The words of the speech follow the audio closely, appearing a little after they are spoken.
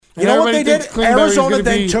You know what they did? Arizona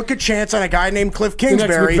then took a chance on a guy named Cliff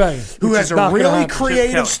Kingsbury, who has a really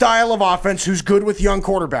creative style of offense, who's good with young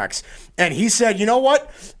quarterbacks. And he said, you know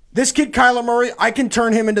what? This kid, Kyler Murray, I can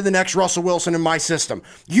turn him into the next Russell Wilson in my system.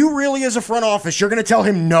 You really, as a front office, you're going to tell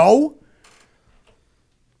him no?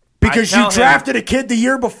 Because you drafted a kid the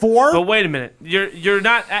year before? But wait a minute. You're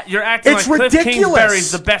acting like Cliff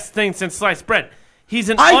Kingsbury's the best thing since sliced bread. He's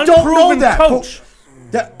an unproven coach.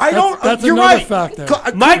 That's you're another right. factor.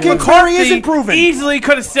 Mike McCarthy isn't proven. Easily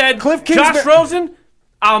could have said, Josh Rosen,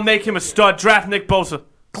 I'll make him a stud. Draft Nick Bosa.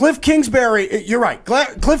 Cliff Kingsbury, you're right.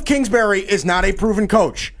 Cliff Kingsbury is not a proven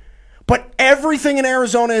coach. But everything in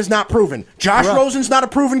Arizona is not proven. Josh Rosen's not a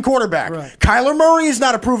proven quarterback. Kyler Murray is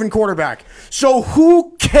not a proven quarterback. So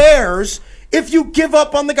who cares if you give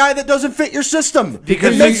up on the guy that doesn't fit your system?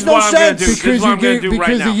 Because it makes no sense. Because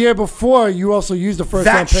the year before, you also used the first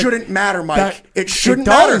round pick. That shouldn't matter, Mike. It shouldn't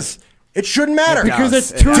matter. It shouldn't matter. Because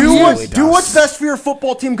it's 2 years. Do what's best for your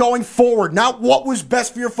football team going forward, not what was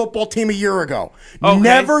best for your football team a year ago. Okay.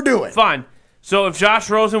 Never do it. Fine. So if Josh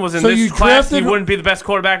Rosen was in this class, he wouldn't be the best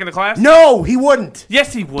quarterback in the class? No, he wouldn't.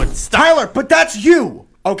 Yes, he would. Stop. Tyler, but that's you,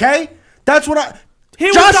 okay? That's what I...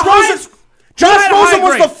 Josh Rosen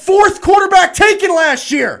was the fourth quarterback taken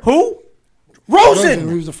last year. Who? Rosen.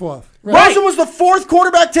 He was the fourth. Rosen was the fourth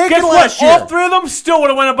quarterback taken last year. All three of them still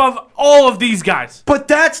would have went above all of these guys. But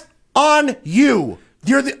that's on you.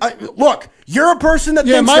 You're the look. You're a person that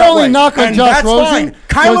thinks my that only way, knock on and Josh that's Rosen fine.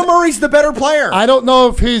 Kyler Murray's the better player. I don't know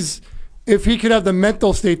if he could have the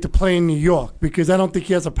mental state to play in New York, because I don't think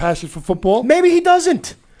he has a passion for football. Maybe he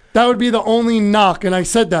doesn't. That would be the only knock, and I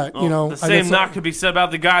said that. The same knock could be said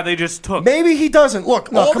about the guy they just took. Maybe he doesn't.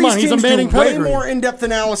 Look, all these teams do way more in-depth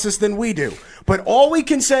analysis than we do. But all we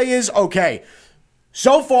can say is, okay,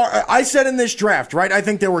 so far, I said in this draft, right, I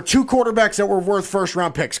think there were 2 quarterbacks that were worth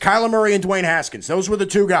first-round picks, Kyler Murray and Dwayne Haskins. Those were the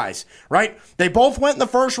 2 guys, right? They both went in the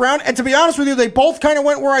first round, and to be honest with you, they both kind of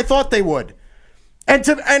went where I thought they would. And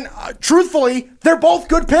truthfully, they're both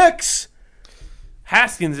good picks.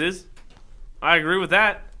 Haskins is. I agree with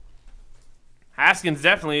that. Haskins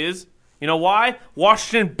definitely is. You know why?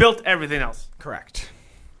 Washington built everything else. Correct.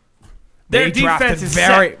 Their defense is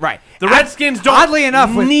very set. right. The Redskins don't oddly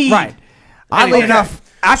enough need. Oddly enough,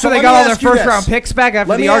 after they got all their first-round picks back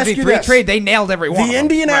after the RG3 trade, they nailed every one of them. The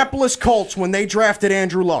Indianapolis Colts, when they drafted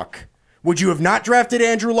Andrew Luck, would you have not drafted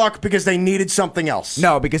Andrew Luck because they needed something else?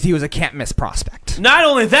 No, because he was a can't-miss prospect. Not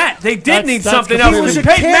only that, they did need something else.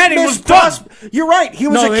 Peyton Manning was done. You're right. He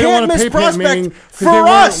was a can't-miss prospect for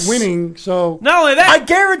us. Winning, so not only that, I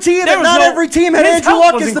guarantee you that not every team had Andrew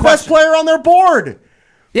Luck as the best player on their board.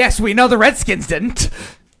 Yes, we know the Redskins didn't.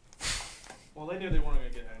 Well, they knew they weren't going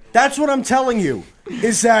to get Andrew. That's what I'm telling you,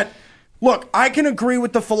 is that, look, I can agree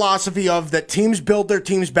with the philosophy of that teams build their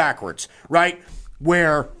teams backwards, right?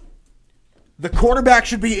 Where the quarterback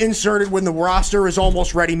should be inserted when the roster is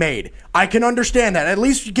almost ready-made. I can understand that. At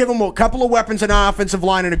least you give them a couple of weapons, an offensive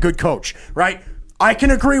line, and a good coach, right? I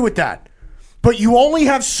can agree with that. But you only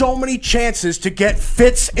have so many chances to get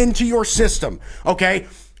fits into your system, okay?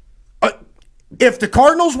 If the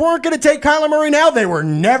Cardinals weren't going to take Kyler Murray now, they were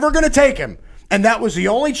never going to take him. And that was the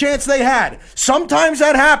only chance they had. Sometimes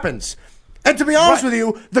that happens. And to be honest with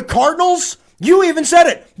you, the Cardinals, you even said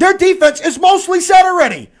it, their defense is mostly set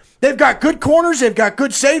already. They've got good corners. They've got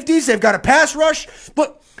good safeties. They've got a pass rush.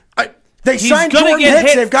 But they signed Jordan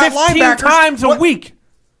Hicks. They've got linebackers. 15 times a week.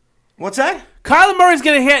 What's that? Kyler Murray's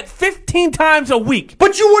going to hit 15 times a week.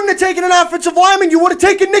 But you wouldn't have taken an offensive lineman. You would have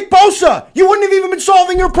taken Nick Bosa. You wouldn't have even been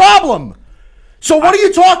solving your problem. So what are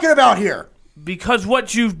you talking about here? Because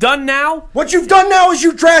what you've done now? What you've done now is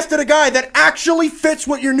you drafted a guy that actually fits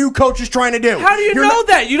what your new coach is trying to do. How do you know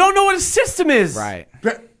that? You don't know what his system is. Right.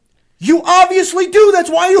 You obviously do. That's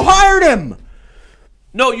why you hired him.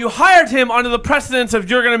 No, you hired him under the precedence of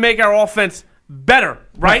you're going to make our offense better,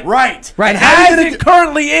 right? Right. And as it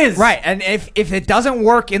currently is. Right. And if it doesn't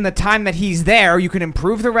work in the time that he's there, you can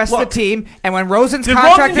improve the rest of the team. And when Rosen's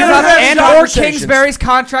contract is up and or Kingsbury's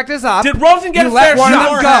contract is up, did Rosen get a fair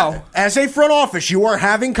shot? Go. As a front office, you are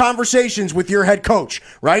having conversations with your head coach,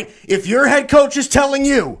 right? If your head coach is telling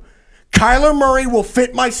you, Kyler Murray will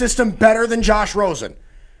fit my system better than Josh Rosen,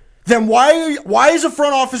 then why as a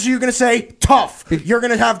front office are you going to say, tough, you're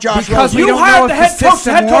going to have Josh Rosen? You hired the head coach.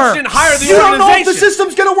 The head coach didn't hire the organization. You don't know if the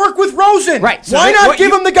system's going to work with Rosen. Right. So why not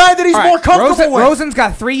give him the guy that he's more comfortable with? Rosen's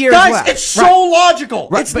got 3 years left. Guys, it's so logical.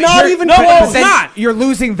 Right. It's not even close. No, it's not. You're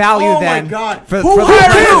losing value then. Oh, my God. Who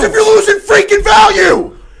cares if you're losing freaking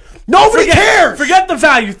value? Nobody cares. Forget the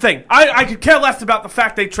value thing. I could care less about the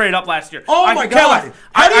fact they traded up last year. Oh, my God.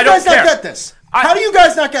 How do you guys not get this? How do you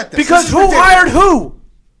guys not get this? Because who hired who?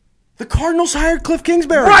 The Cardinals hired Cliff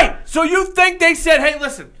Kingsbury. Right. So you think they said, hey,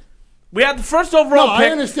 listen, we had the first overall No, I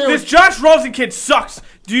pick. understand This what- Josh Rosen kid sucks.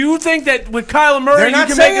 Do you think that with Kyler Murray They're you not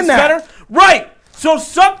can make saying this that. better? Right. So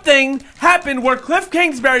something happened where Cliff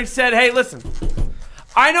Kingsbury said, hey, listen,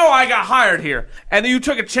 I know I got hired here, and you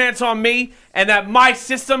took a chance on me and that my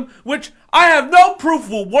system, which I have no proof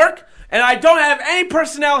will work, and I don't have any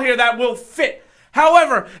personnel here that will fit.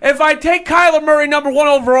 However, if I take Kyler Murray number 1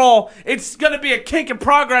 overall, it's going to be a kink in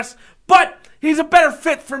progress, but he's a better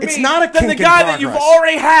fit for It's me not a than the kink in guy that you've progress.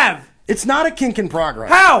 already have. It's not a kink in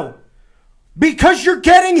progress. How? Because you're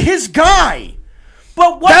getting his guy.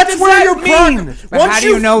 But what That's does where that your mean? progress. But how do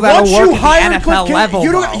you know that'll work at the NFL level,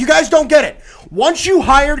 though? You guys don't get it. Once you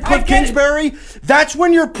hired Cliff get it. Kingsbury, that's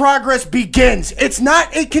when your progress begins. It's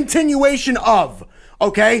not a continuation of,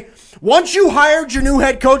 okay? Once you hired your new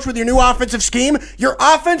head coach with your new offensive scheme, your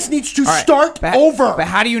offense needs to start over. But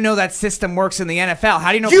how do you know that system works in the NFL? How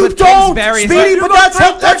do you know You Cliff don't, Kingsbury Speedy, is but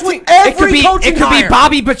that's what every coaching it could hire. be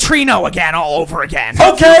Bobby Petrino again all over again.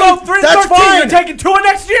 Okay, You go 3-13, that's fine. You're taking Tua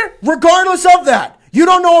next year? Regardless of that, you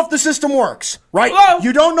don't know if the system works, right? Hello?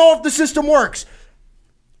 You don't know if the system works.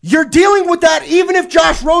 You're dealing with that even if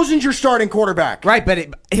Josh Rosen's your starting quarterback. Right, but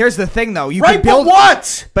here's the thing, though. You Right, can build but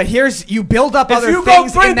what? But you build up If other you go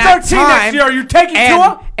things in that 3-13 time. next year, are you taking and,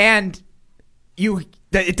 Tua? And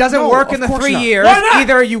it doesn't No, work of in the course 3 not. years. Why not?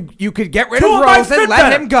 Either you could get rid Tua of might Rosen, fit let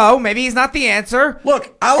better. him go. Maybe he's not the answer.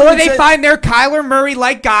 Look, I'll or even they say- find their Kyler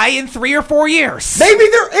Murray-like guy in 3 or 4 years. Maybe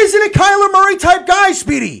there isn't a Kyler Murray type guy,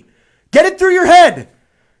 Speedy. Get it through your head.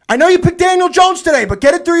 I know you picked Daniel Jones today, but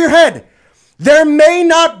get it through your head. There may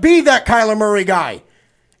not be that Kyler Murray guy.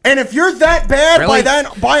 And if you're that bad Really?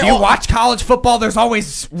 by Do you all, watch college football? There's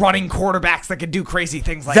always running quarterbacks that can do crazy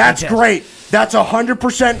things like that's he did. great. That's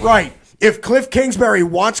 100% right. If Cliff Kingsbury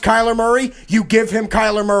wants Kyler Murray, you give him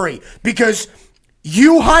Kyler Murray because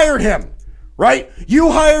you hired him, right?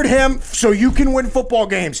 You hired him so you can win football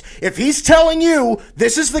games. If he's telling you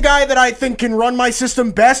this is the guy that I think can run my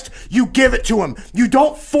system best, you give it to him. You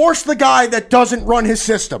don't force the guy that doesn't run his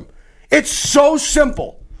system. It's so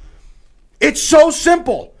simple. It's so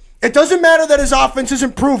simple. It doesn't matter that his offense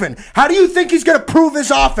isn't proven. How do you think he's going to prove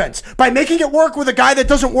his offense? By making it work with a guy that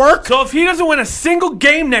doesn't work? So if he doesn't win a single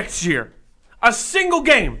game next year, a single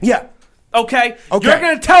game, Yeah. okay, Okay. you're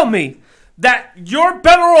going to tell me that you're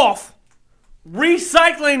better off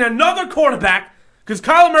recycling another quarterback because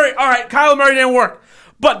Kyler Murray didn't work.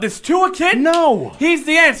 But this Tua kid, No. he's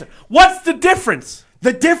the answer. What's the difference?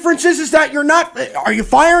 The difference is that you're not. Are you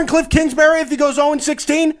firing Cliff Kingsbury if he goes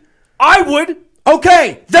 0-16? I would,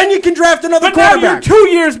 Okay, then you can draft another but now quarterback. you're 2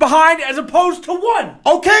 years behind as opposed to 1.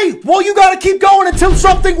 Okay, well, you got to keep going until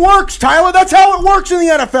something works, Tyler. That's how it works in the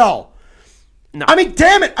NFL. No. I mean,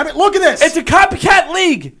 damn it. I mean, look at this. It's a copycat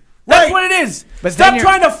league. That's Right. what it is. But Stop then you're-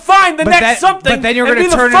 trying to find the next something. But then you're and going be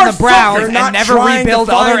to the turn into first Browns something. You're not and never trying to rebuild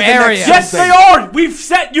find other the next areas. something. Yes, they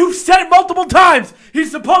are. You've said it multiple times.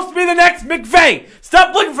 He's supposed to be the next McVay.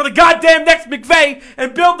 Stop looking for the goddamn next McVay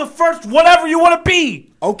and build the first whatever you want to be.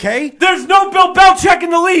 Okay. There's no Bill Belichick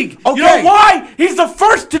in the league. You know Okay. why? He's the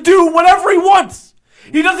first to do whatever he wants.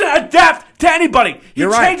 He doesn't adapt to anybody. He You're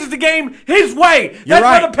right. changes the game his way. You're That's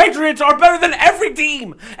why right. the Patriots are better than every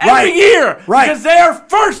team every Right. year. Right. Because they are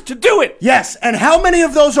first to do it. Yes, and how many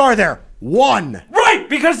of those are there? One. Right,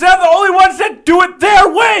 because they're the only ones that do it their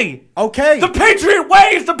way. Okay. The Patriot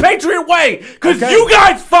way is the Patriot way. Because Okay. you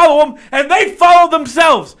guys follow them and they follow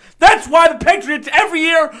themselves. That's why the Patriots every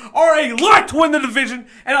year are a lot to win the division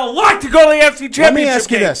and a lot to go to the AFC Championship Let me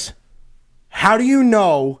ask you game. this. How do you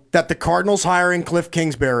know that the Cardinals hiring Cliff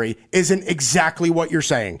Kingsbury isn't exactly what you're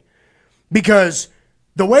saying? Because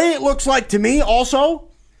the way it looks like to me also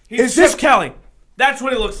He's is Chip this Kelly. That's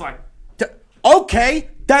what he looks like. okay,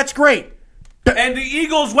 that's great. And the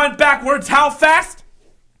Eagles went backwards how fast?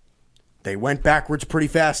 They went backwards pretty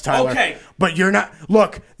fast, Tyler. Okay. But you're not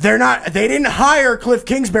look, they didn't hire Cliff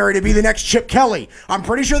Kingsbury to be the next Chip Kelly. I'm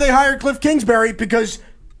pretty sure they hired Cliff Kingsbury because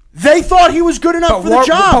they thought he was good enough for the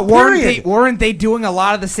job. But weren't they doing a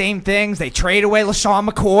lot of the same things? They traded away LaShawn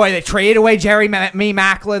McCoy. They traded away Jerry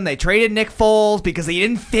Maclin. They traded Nick Foles because he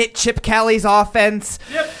didn't fit Chip Kelly's offense.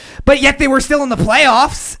 Yep. But yet they were still in the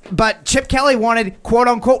playoffs. But Chip Kelly wanted, quote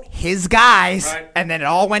unquote, his guys. Right. And then it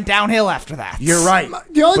all went downhill after that. You're right.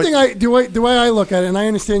 The only thing the way I look at it, and I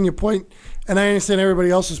understand your point, and I understand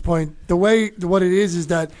everybody else's point. What it is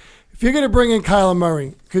that if you're going to bring in Kyler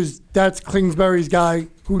Murray, because that's Kingsbury's guy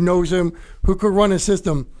who knows him, who could run a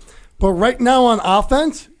system, but right now on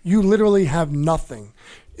offense, you literally have nothing.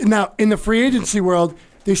 Now in the free agency world,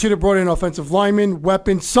 they should have brought in offensive linemen,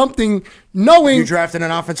 weapons, something, knowing. You drafted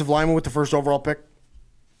an offensive lineman with the first overall pick?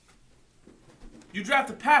 You draft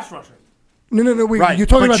a pass rusher. No. Wait, Right. you're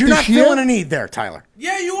talking but about you're this not year? feeling a need there, Tyler.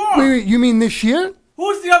 Yeah, you are. Wait, you mean this year?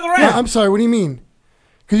 Who's the other end? Yeah, I'm sorry. What do you mean?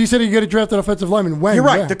 Because you said you got to draft an offensive lineman. When? You're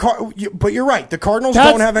right. Yeah. But you're right. The Cardinals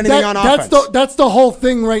don't have anything on offense. That's the whole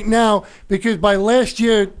thing right now. Because by last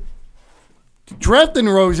year drafting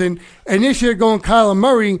Rosen and this year going Kyler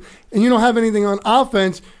Murray, and you don't have anything on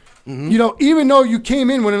offense. You know, even though you came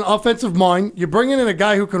in with an offensive mind, you're bringing in a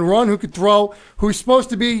guy who can run, who could throw, who's supposed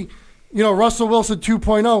to be, you know, Russell Wilson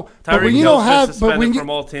 2.0. But when you don't have, from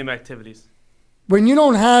all team activities. When you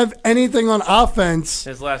don't have anything on offense,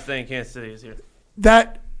 His last day in Kansas City is here.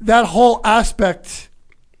 that whole aspect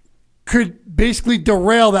could basically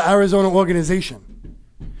derail the Arizona organization.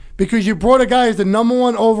 Because you brought a guy as the number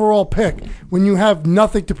 1 overall pick when you have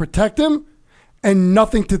nothing to protect him and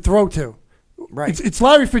nothing to throw to. Right. It's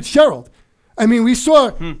Larry Fitzgerald. I mean, we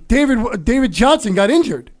saw David Johnson got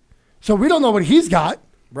injured. So we don't know what he's got.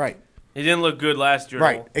 Right. He didn't look good last year.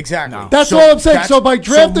 Right. Exactly. No. That's all I'm saying. So by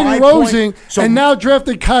drafting my Rosen point- and now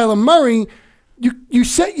drafting Kyler Murray, you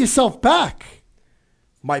set yourself back.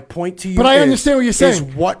 My point to you But I understand what you're is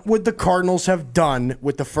saying. what would the Cardinals have done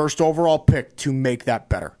with the first overall pick to make that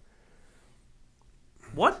better?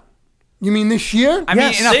 What? You mean this year? I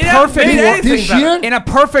Yes. mean, They in a haven't made perfect anything this better. year? in a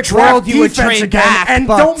perfect Draft world, you would defense trade again, back, and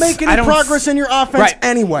but don't make I any don't progress in your offense Right.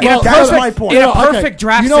 anyway. Well, That's perfect- my point. In a Yeah, okay. perfect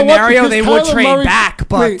draft You know what? scenario, Because they would Kyler trade Murray- back,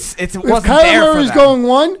 but wait, it if wasn't Kyler there for Murray's them. going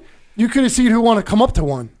 1, you could have seen who want to come up to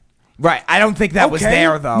 1. Right. I don't think that was Okay,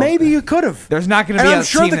 there, though. Maybe you could have. There's not gonna And be I'm a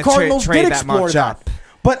sure team the that Cardinals trade did that explore much that. up.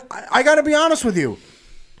 But I got to be honest with you.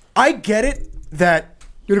 I get it that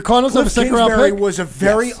Do the Cardinals have a Cliff second round Kingsbury pick? was a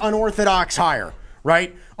very Yes. unorthodox hire,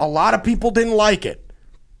 right? A lot of people didn't like it.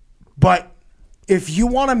 But if you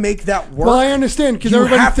want to make that work, Well, I understand because you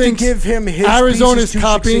everybody have thinks to give him his Arizona's pieces to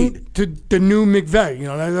copying succeed. to the new McVay. You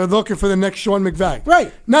know, they're looking for the next Sean McVay.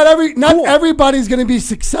 Right. Not Cool. everybody's going to be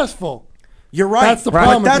successful. You're right. That's the But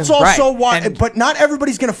problem with that's him. also Right. why. And- But not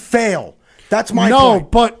everybody's going to fail. That's my No,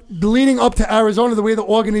 point. but leading up to Arizona, the way the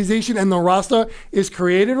organization and the roster is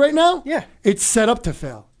created right now, Yeah. it's set up to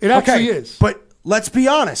fail. It actually is. But let's be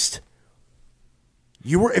honest.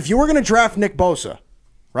 If you were going to draft Nick Bosa,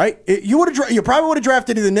 right? You probably would have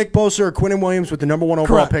drafted either Nick Bosa or Quinnen Williams with the number 1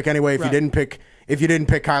 overall Correct. pick anyway. If Right. you didn't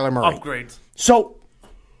pick Kyler Murray, Upgrades. So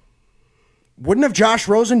wouldn't have Josh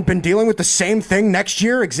Rosen been dealing with the same thing next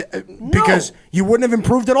year? Because you wouldn't have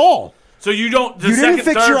improved at all. So you don't. The You didn't second,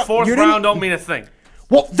 fix third, your- fourth you didn't- round don't mean a thing.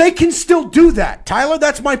 Well, they can still do that, Tyler.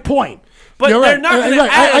 That's my point. But You're they're right. not going to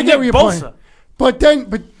Right. add I get Nick what you're Bosa. pointing.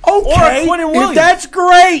 But Okay, Quinnen Williams. if that's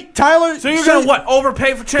great, Tyler. So you're going to what?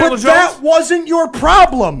 Overpay for Chandler But Jones? that wasn't your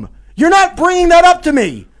problem. You're not bringing that up to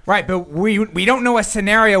me. Right, but we don't know a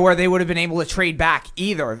scenario where they would have been able to trade back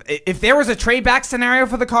either. If there was a trade back scenario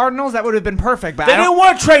for the Cardinals, that would have been perfect. But They I don't, didn't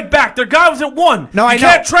want to trade back. Their guy was at 1. No, I you know.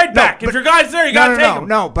 can't trade No, back. but- If your guy's there, you got to take him.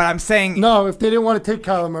 No, but I'm saying no, if they didn't want to take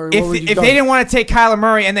Kyler Murray, what would you if done? they didn't want to take Kyler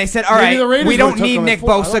Murray and they said, all Maybe the right, Raiders we don't would've took need him at Nick 4.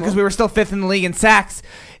 I Bosa don't because know. we were still 5th in the league in sacks,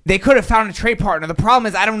 they could have found a trade partner. The problem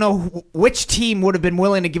is I don't know which team would have been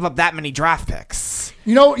willing to give up that many draft picks.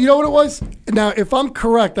 You know what it was? Now, if I'm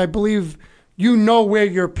correct, I believe you know where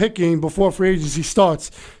you're picking before free agency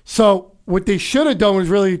starts. So what they should have done was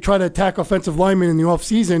really try to attack offensive linemen in the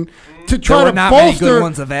offseason to try There were to not many bolster. good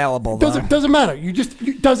ones available, though. Doesn't matter.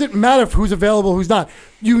 It doesn't matter who's available, who's not.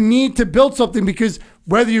 You need to build something because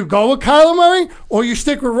whether you go with Kyler Murray or you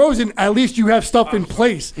stick with Rosen, at least you have stuff in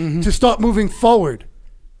place to start moving forward.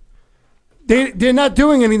 They're not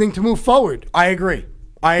doing anything to move forward. I agree.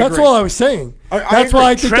 That's all I was saying. That's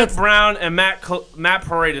why I think Trent that's Brown and Matt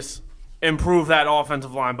Paredes improved that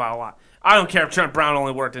offensive line by a lot. I don't care if Trent Brown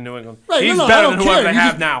only worked in New England. right. He's No, I better don't than whoever care. they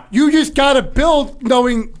have now. You just got to build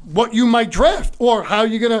knowing what you might draft or how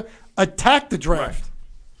you're going to attack the draft.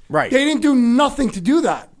 Right. They didn't do nothing to do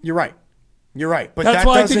that. You're right. You're right. But That's that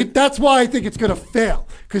why doesn't. that's why I think it's going to fail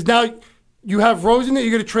because now you have Rosen that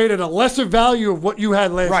you're going to trade at a lesser value of what you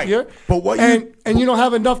had last Right. year. But what and you don't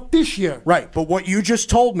have enough this year. Right. But what you just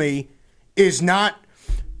told me is not.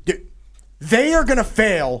 They are going to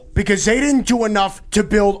fail because they didn't do enough to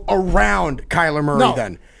build around Kyler Murray. No,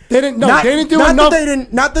 Then they didn't. No, Not- they didn't do not that enough. they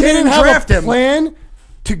didn't- not that they didn't have draft a him. plan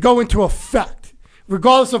to go into effect,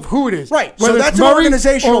 regardless of who it is. right. Whether So it's that's an Murray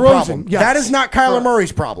organizational or Rosen. problem. Yes. That is not Kyler Correct.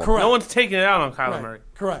 Murray's problem. Correct. No one's taking it out on Kyler Murray.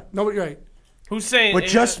 Correct. Nobody. Right. Who's saying But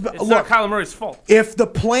just it's look- not Kyler Murray's fault? If the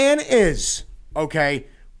plan is okay,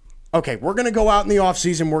 we're going to go out in the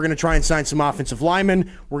offseason. We're going to try and sign some offensive linemen.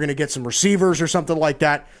 We're going to get some receivers or something like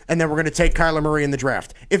that. And then we're going to take Kyler Murray in the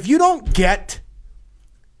draft. If you don't get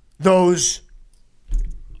those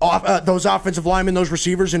offensive linemen, those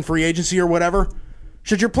receivers in free agency or whatever,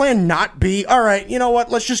 Should your plan not be, all right, you know what,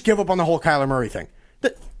 let's just give up on the whole Kyler Murray thing?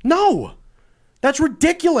 No. That's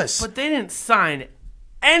ridiculous. But they didn't sign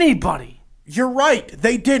anybody. You're right.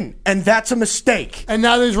 They didn't. And that's a mistake. And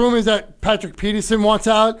now there's rumors that Patrick Peterson wants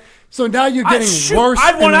out. So now you're getting worse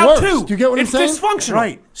I'd want and out worse. too. Do you get what I'm saying? It's dysfunctional.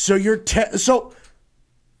 Right. So so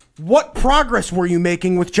what progress were you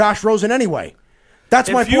making with Josh Rosen anyway? That's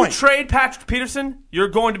my point. If you trade Patrick Peterson, you're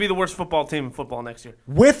going to be the worst football team in football next year.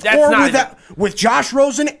 With Josh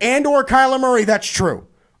Rosen and or Kyler Murray, that's true.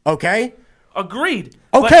 Okay? Agreed.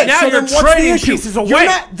 Okay, but now so you're then what's the trading issue? pieces away.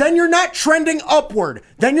 Then you're not trending upward.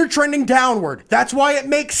 Then you're trending downward. That's why it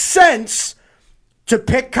makes sense to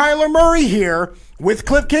pick Kyler Murray here with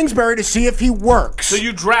Cliff Kingsbury to see if he works. So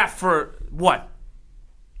you draft for what?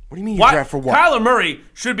 What do you mean you draft for what? Kyler Murray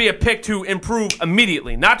should be a pick to improve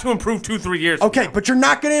immediately, not to improve 2-3 years. Okay, but you're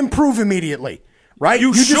not going to improve immediately, right?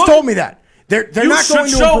 You should- just told me that. They're not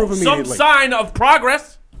going to show improve some immediately. sign of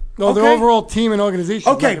progress. No, the Okay. overall team and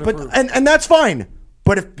organization. Okay, but and that's fine.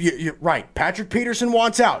 But if you're right, Patrick Peterson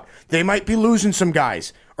wants out. They might be losing some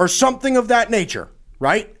guys or something of that nature,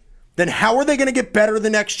 right? Then how are they going to get better the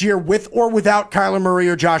next year with or without Kyler Murray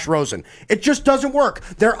or Josh Rosen? It just doesn't work.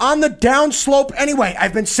 They're on the down slope anyway.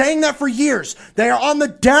 I've been saying that for years. They are on the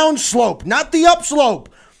down slope, not the up slope.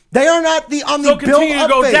 They are not on the build continue to up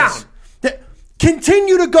go phase. down.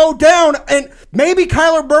 Continue to go down, and maybe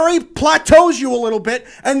Kyler Murray plateaus you a little bit,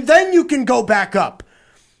 and then you can go back up.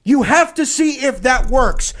 You have to see if that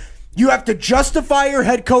works. You have to justify your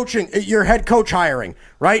head coach hiring,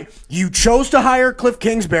 right? You chose to hire Cliff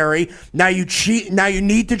Kingsbury. Now you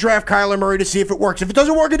need to draft Kyler Murray to see if it works. If it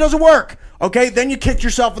doesn't work, it doesn't work. Okay? Then you kick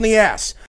yourself in the ass.